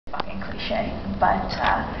cliche, but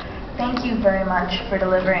thank you very much for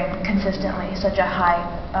delivering consistently such a high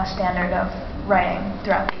standard of writing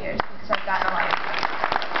throughout the years, because I've gotten a lot of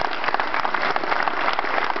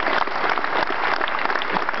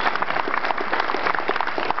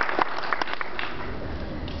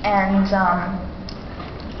And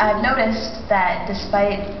I've noticed that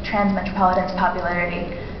despite Transmetropolitan's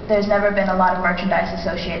popularity, there's never been a lot of merchandise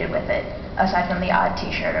associated with it, aside from the odd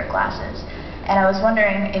t-shirt or glasses. And I was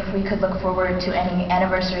wondering if we could look forward to any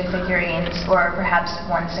anniversary figurines, or perhaps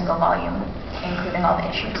one single volume, including all the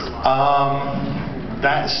issues.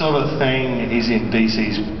 That sort of thing is in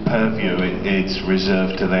DC's purview. It's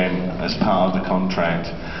reserved to them as part of the contract.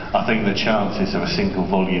 I think the chances of a single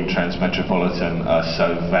volume Transmetropolitan are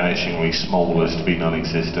so vanishingly small as to be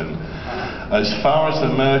non-existent. As far as the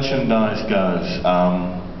merchandise goes,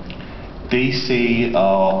 DC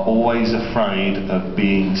are always afraid of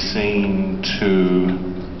being seen to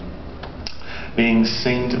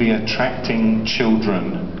be attracting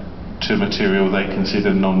children to material they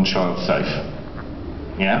consider non-child safe.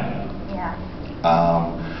 Yeah? Yeah.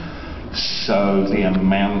 So the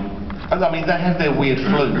amount, I mean, they have their weird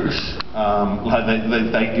flukes. Like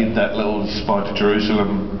they did that little Spider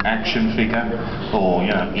Jerusalem action figure, or,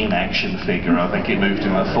 you know, in-action figure. I think it moved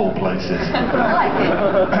in like 4 places.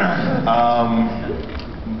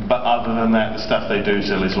 But other than that, the stuff they do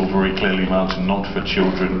sell is all very clearly marked, not for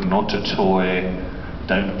children, not a toy.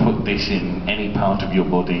 Don't put this in any part of your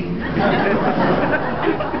body.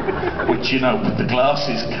 Which, you know, with the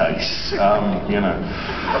glasses case, you know.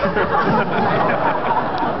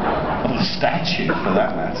 Or the statue, for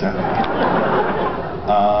that matter.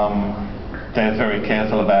 They're very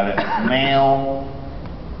careful about it. Now,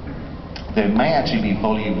 there may actually be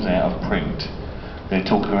volumes out of print. They're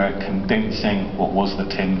talking about condensing what was the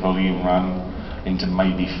 10-volume run into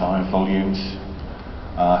maybe 5 volumes.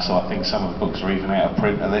 So I think some of the books are even out of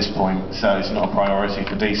print at this point, so it's not a priority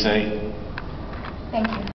for DC. Thank you.